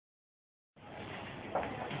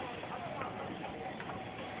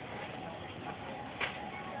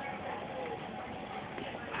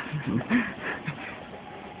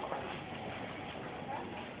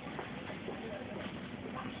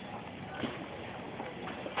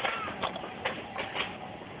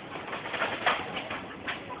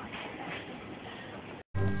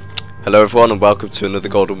Hello everyone and welcome to another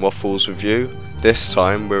Golden Waffles review. This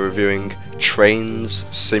time we're reviewing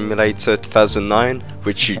Trainz Simulator 2009,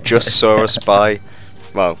 which you just saw us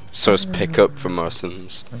pick up from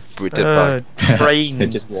Morrisons. We did buy. Trainz. They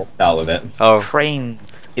just walked out with it. Oh,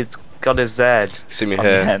 Trainz. It's got a Z. see me on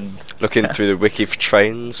the here, end. looking through the wiki for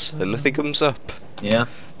Trainz, and nothing comes up. Yeah.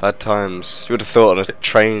 Bad times. You would have thought on a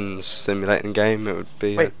Trainz simulating game it would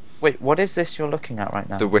be Wait, what is this you're looking at right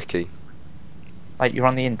now? the wiki. Like you're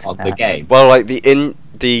on the internet. Of the game. Well, like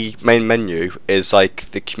the main menu is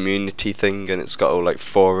like the community thing, and it's got all like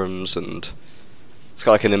forums, and it's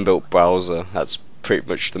got like an inbuilt browser. That's pretty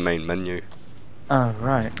much the main menu. Oh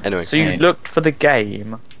right. Anyway, So you looked for the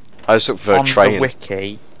game I just looked for a on train, the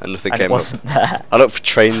wiki, and nothing and it came up. wasn't there. I looked for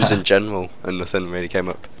trains in general, and nothing really came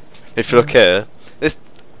up. If you look here,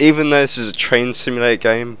 even though this is a train simulator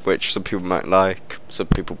game, which some people might like, some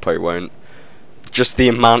people probably won't, just the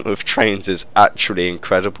amount of trains is actually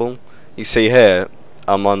incredible. You see here,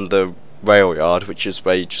 I'm on the rail yard, which is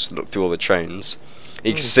where you just look through all the trains.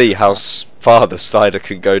 You can see how far the slider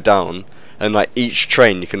can go down, and like each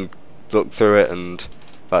train you can look through it, and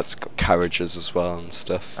that's got carriages as well and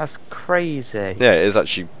stuff. That's crazy. Yeah, it is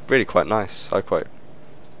actually really quite nice. I quite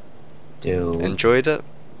enjoyed it.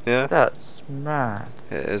 Yeah, That's mad.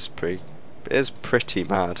 it is pretty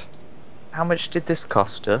mad. How much did this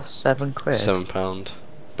cost us? £7. £7,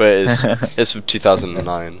 but it's from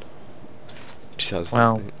 2009. 2008.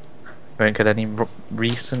 Well, we won't get any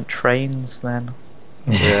recent trains then.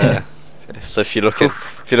 Yeah. So if you're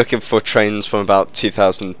looking for trains from about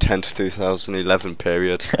 2010 to 2011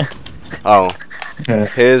 period, oh,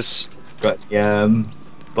 here's Got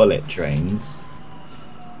bullet trains.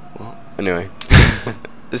 what? Anyway,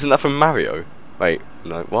 isn't that from Mario? Wait,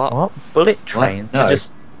 no, what? What? Bullet trains? No. Are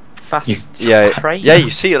just fast Yeah, trains? yeah,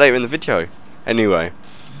 you see it later in the video. Anyway,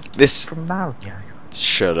 this. From Mario.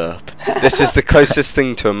 Shut up. This is the closest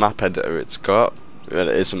thing to a map editor it's got. Well,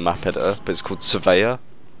 it is a map editor, but it's called Surveyor.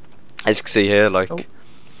 As you can see here, like,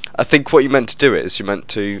 I think what you meant to do is you meant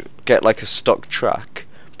to get like a stock track,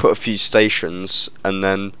 put a few stations, and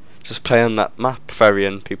then just play on that map,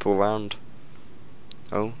 ferrying people around.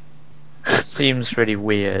 Oh, It seems really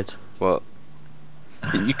weird. what?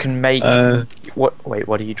 You can make what? Wait,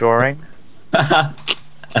 what are you drawing? Oh,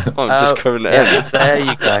 I'm just covering it yeah, in. there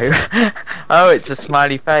you go. Oh, it's a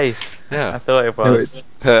smiley face. I Yeah. thought it was.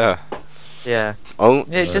 Yeah. Yeah. Oh,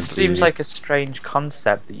 It just seems like a strange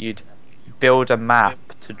concept that you'd build a map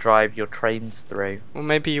to drive your trains through. well,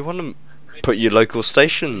 maybe you want to put your local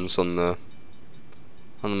stations on the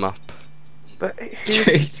map. But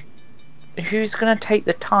who's gonna take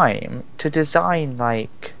the time to design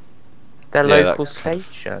like their Yeah, that local kind of-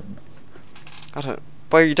 station? I don't.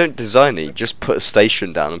 Well, you don't design it. You just put a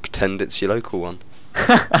station down and pretend it's your local one.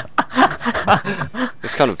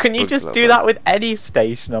 It's kind of. Can you bugged a just little do bit. that with any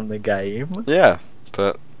station on the game? Yeah,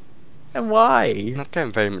 but And why? I'm not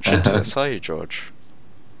getting very much into this, are you, George?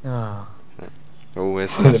 Oh,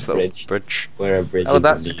 Always a With a nice little bridge. bridge. Where a bridge oh is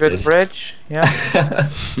that's a good needed. bridge. Yeah.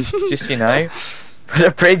 Just put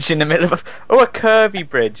a bridge in the middle of a curvy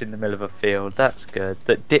bridge in the middle of a field. That's good.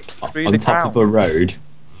 That dips through On the top ground. of a road.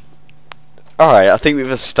 Alright, I think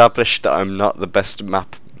we've established that I'm not the best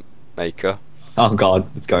map maker. Oh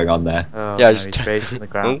god, what's going on there? Oh, Yeah, no, just he's raising the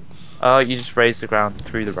ground. Oh, you just raised the ground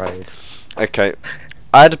through the road. Okay.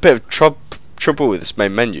 I had a bit of trouble with this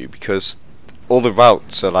main menu because all the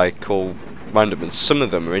routes are like all random and some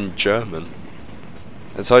of them are in German.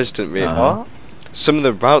 And so I just didn't really... What? Some of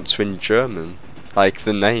the routes are in German. Like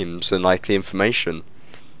the names and like the information.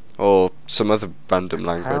 Or some other random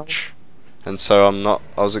language. And so I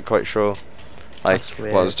wasn't quite sure like That's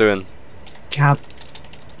what I was doing. Cab.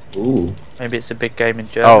 Ooh. Maybe it's a big game in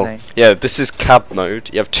Oh, Germany. yeah, this is cab mode.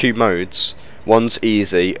 You have two modes. One's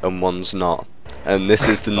easy and one's not. And this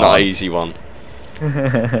is the not easy one.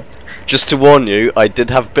 Just to warn you, I did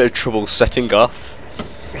have a bit of trouble setting off.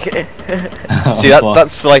 See,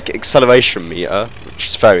 that's like acceleration meter, which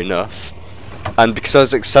is fair enough. And because I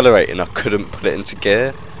was accelerating, I couldn't put it into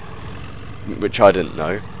gear, which I didn't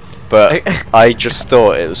know. But I just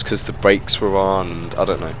thought it was because the brakes were on, and I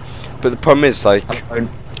don't know. But the problem is, like,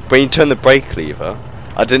 when you turn the brake lever,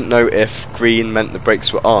 I didn't know if green meant the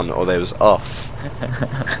brakes were on or they was off.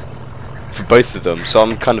 For both of them, so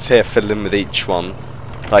I'm kind of here fiddling with each one,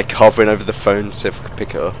 like hovering over the phone to see if I could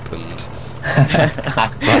pick it up and...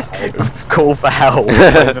 Call for help.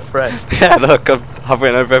 I'm a friend. Yeah, look, I'm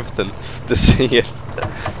hovering over everything to see it.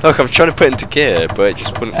 Look, I'm trying to put it into gear, but it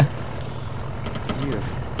just wouldn't...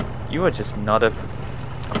 You are just not a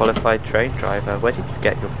qualified train driver. Where did you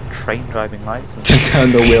get your train driving license?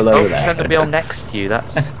 Turn the wheel over Oh, there. turn the wheel next to you.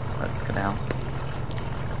 That's gonna help.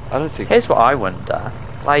 I don't think. Here's what I wonder.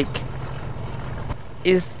 Like,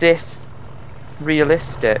 is this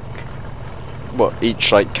realistic? What,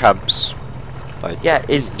 each like cab's like. Yeah,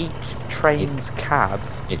 is each train's cab?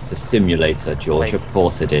 It's a simulator, George. Like- Of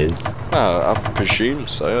course it is. Oh, I presume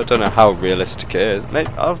so. I don't know how realistic it is. Maybe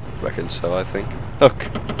I reckon so. I think. Look.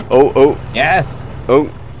 Oh. Yes. Oh.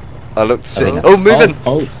 I looked to see. think- Oh, moving.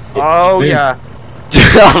 Oh Move. yeah.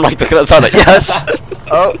 I'm like looking outside. Like, yes.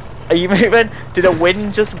 Oh, are you moving? Did a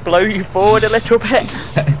wind just blow you forward a little bit?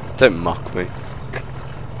 Don't mock me.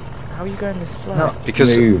 How are you going this slow? No.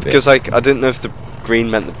 Because Move it. like I didn't know if the green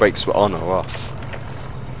meant the brakes were on or off.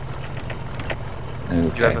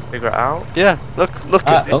 Did you ever figure it out? Yeah. Look.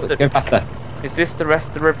 is this the- Go faster. Is this the rest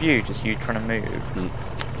of the review? Just you trying to move?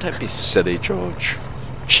 Don't be silly, George.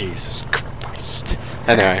 Jesus Christ.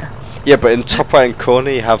 Anyway. Yeah, but in top right hand corner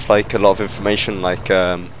you have like a lot of information, like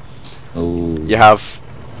Ooh. you have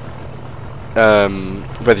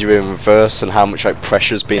whether you're in reverse and how much like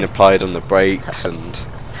pressure's been applied on the brakes, and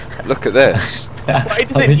look at this. Why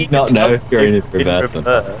does How it did you need not to know tell if you're in you reverse?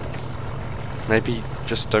 reverse? Maybe you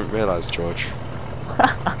just don't realise, George.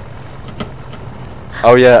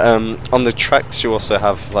 Oh yeah, on the tracks you also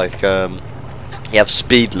have like you have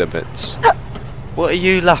speed limits. What are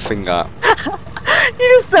you laughing at? You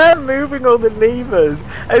just there moving all the levers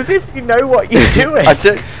as if you know what you're doing.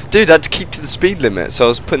 Dude, I had to keep to the speed limit, so I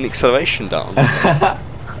was putting the acceleration down.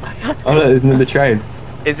 Oh no, there's another train.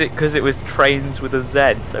 Is it because it was trains with a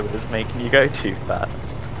Z, so it was making you go too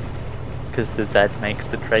fast? Because the Z makes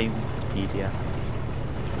the trains speedier.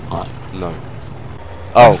 No.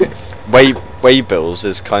 Oh, waybills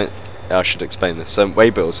is kind. I should explain this.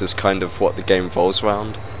 Waybills is kind of what the game revolves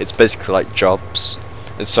around. It's basically like jobs.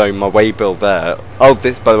 And so my waybill there. Oh,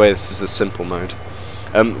 this, by the way, this is the simple mode.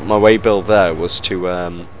 My waybill there was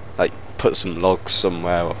to like put some logs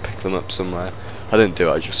somewhere or pick them up somewhere. I didn't do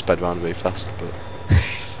it. I just sped around really fast.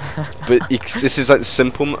 But this is like the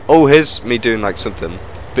simple. Oh, here's me doing like something.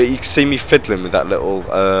 But you can see me fiddling with that little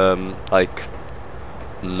like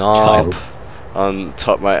knob on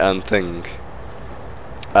top right hand thing,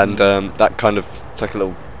 and that kind of, it's like a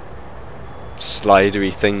little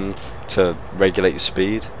slidery thing to regulate your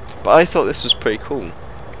speed. But I thought this was pretty cool.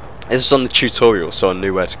 This was on the tutorial, so I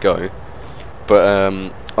knew where to go.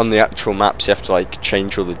 But on the actual maps, you have to like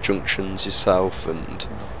change all the junctions yourself. And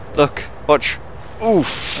look, watch.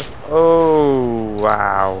 Oof. Oh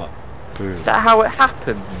wow! Boom. Is that how it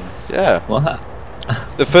happens? Yeah. What?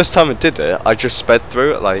 The first time I did it, I just sped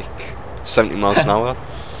through at like 70 miles an hour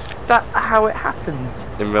Is that how it happens?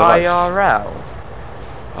 in real life. IRL.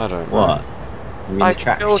 I don't know. What? You mean Like the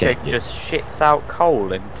tracks building change it? just shits out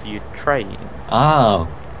coal into your train. Oh.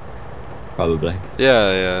 Probably.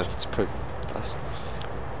 Yeah, it's pretty fast.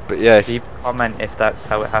 But yeah, if Leave a comment if that's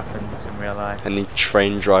how it happens in real life. any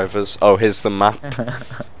train drivers. Oh, here's the map.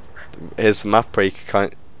 Here's the map where you can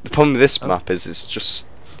kind. The problem with this map is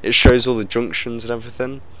it shows all the junctions and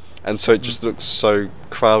everything, and so it just looks so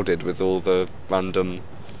crowded with all the random.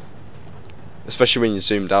 Especially when you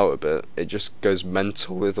zoomed out a bit, it just goes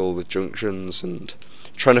mental with all the junctions, and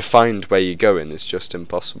trying to find where you're going is just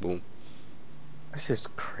impossible. This is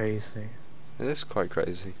crazy. It is quite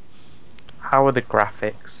crazy. How are the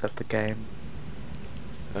graphics of the game?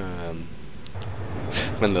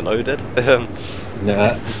 When they're loaded.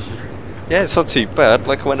 Yeah. Yeah, it's not too bad.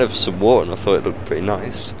 Like, I went over some water and I thought it looked pretty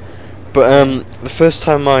nice. But the first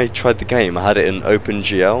time I tried the game, I had it in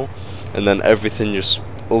OpenGL, and then everything just,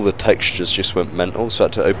 all the textures just went mental, so I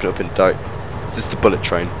had to open it up in direct. This is the bullet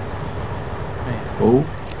train. Oh.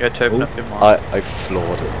 You had to open Ooh. up your mind. I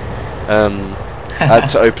floored it. I had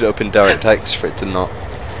to open it up in DirectX for it to not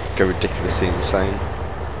go ridiculously insane.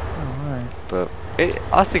 Alright. But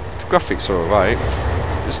I think the graphics are alright.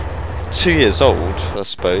 It's 2 years old, I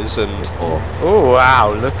suppose, and Oh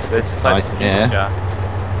wow, look at this. It's like Nice, the yeah.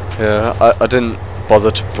 future. yeah, I didn't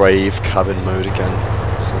bother to brave cabin mode again.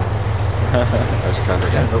 So I was kind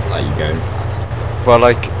of. Don't look like you going. Well,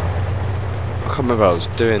 like, I can't remember what I was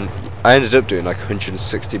doing. I ended up doing like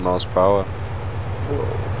 160 miles per hour.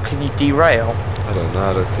 Can you derail? I don't know,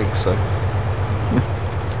 I don't think so.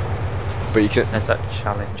 But you can. There's that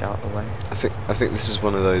challenge out the way. I think this is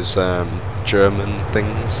one of those German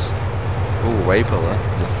things. Oh, Waybill,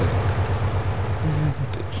 nothing.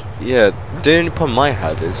 Yeah, the only problem I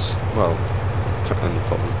had is, well, only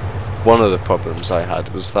problem. One of the problems I had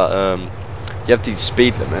was that you have these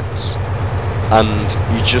speed limits,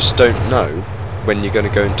 and you just don't know when you're going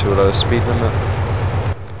to go into a lower speed limit.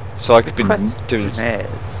 So I could be doing.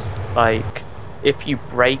 Is, like, if you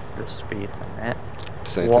break the speed limit,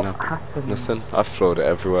 Does anything what happen? happens? Nothing. I've floored it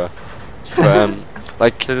everywhere. But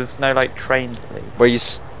like So there's no like train police. where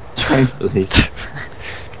Train police.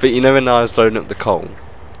 But you know when I was loading up the coal,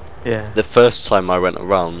 Yeah. the first time I went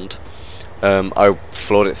around, I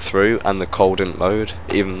floored it through and the coal didn't load,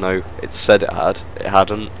 even though it said it had. It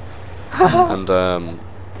hadn't. And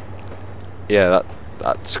yeah,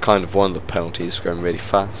 that's kind of one of the penalties for going really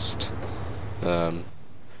fast.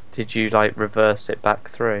 Did you like reverse it back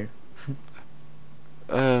through?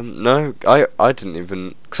 No, I didn't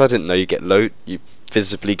even, because I didn't know you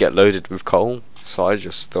visibly get loaded with coal, so I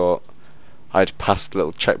just thought I'd passed the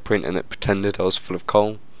little checkpoint and it pretended I was full of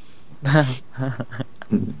coal. What's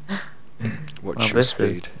Well, your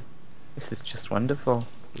speed? This is just wonderful.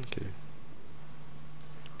 Okay.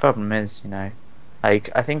 Problem is, like,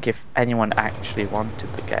 I think if anyone actually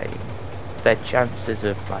wanted the game, their chances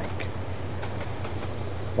of like,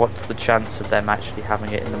 what's the chance of them actually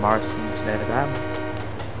having it in the Morrisons near them?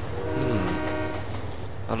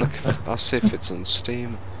 I'll see if it's on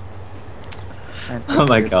Steam. Oh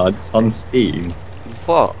my god, on Steam.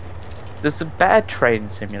 What? There's a better train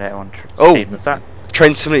simulator on Oh. Steam. Is that?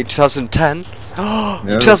 Trainz Simulator 2010?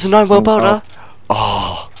 No. 2009 World Oh, Builder?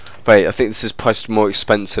 Oh, wait, I think this is priced more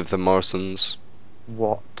expensive than Morrisons.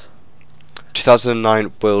 What?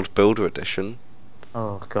 2009 World Builder Edition.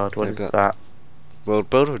 Oh god, what Yeah, is that- that? World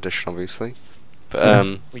Builder Edition, obviously. But,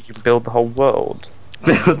 Where you build the whole world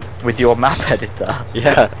with your map editor.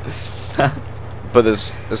 yeah. But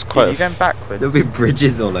there's quite You're going backwards. There'll be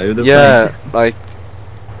bridges all over the yeah, place. like,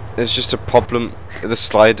 there's just a problem. The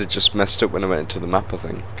slider just messed up when I went into the map, I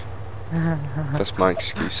think. That's my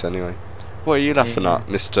excuse anyway. What are you laughing Yeah. at,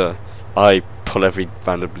 Mr. I pull every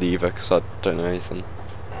random lever because I don't know anything.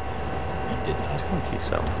 You didn't. Thank you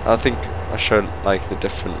so much. I think I showed like the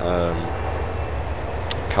different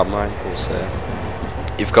camera angles here.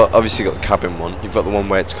 You've obviously got the cabin one. You've got the one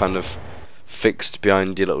where it's kind of fixed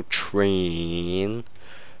behind your little train.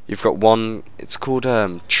 You've got one. It's called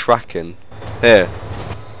tracking. Here,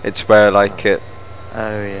 it's where like it.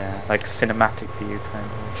 Oh yeah, like cinematic view kind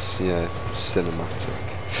of. Yeah, cinematic.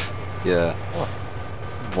 Yeah. What?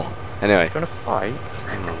 What? Anyway. Do you want to fight?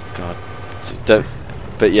 Oh god. Don't.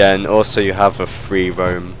 But yeah, and also you have a free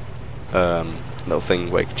roam little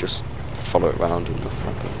thing where you can just follow it around and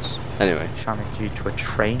nothing happens. Anyway. Challenge you to a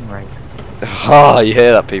train race. Ah, you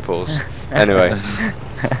hear that, peoples? Anyway.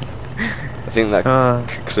 I think that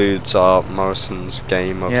concludes our Morrison's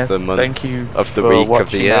game of Yes, the month, thank you of the for week, of the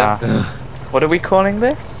watching year. our- What are we calling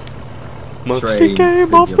this? Monthly Trainz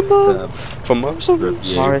game of the Simulator. month from Morrison's.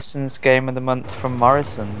 Review. Morrison's Game of the Month from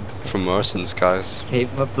Morrisons. From Morrison's, guys. Game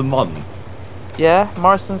of the month. Yeah,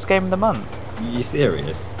 Morrison's Game of the Month. Are you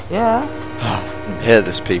serious? Yeah. Hear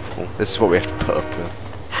this, people. This is what we have to put up with.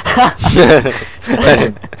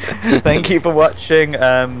 Thank you for watching.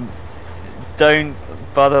 Don't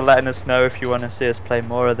bother letting us know if you want to see us play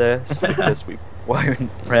more of this, because we won't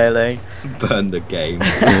really. Burn the game.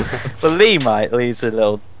 Well, Leigh might. Leigh's a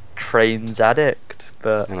little Trainz addict,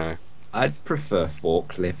 but I know. I'd prefer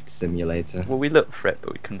Forklift Simulator. well, we looked for it,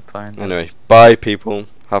 but we couldn't find it. Anyway, bye, people.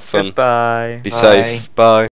 Have fun. Goodbye. Be Bye. safe. Bye.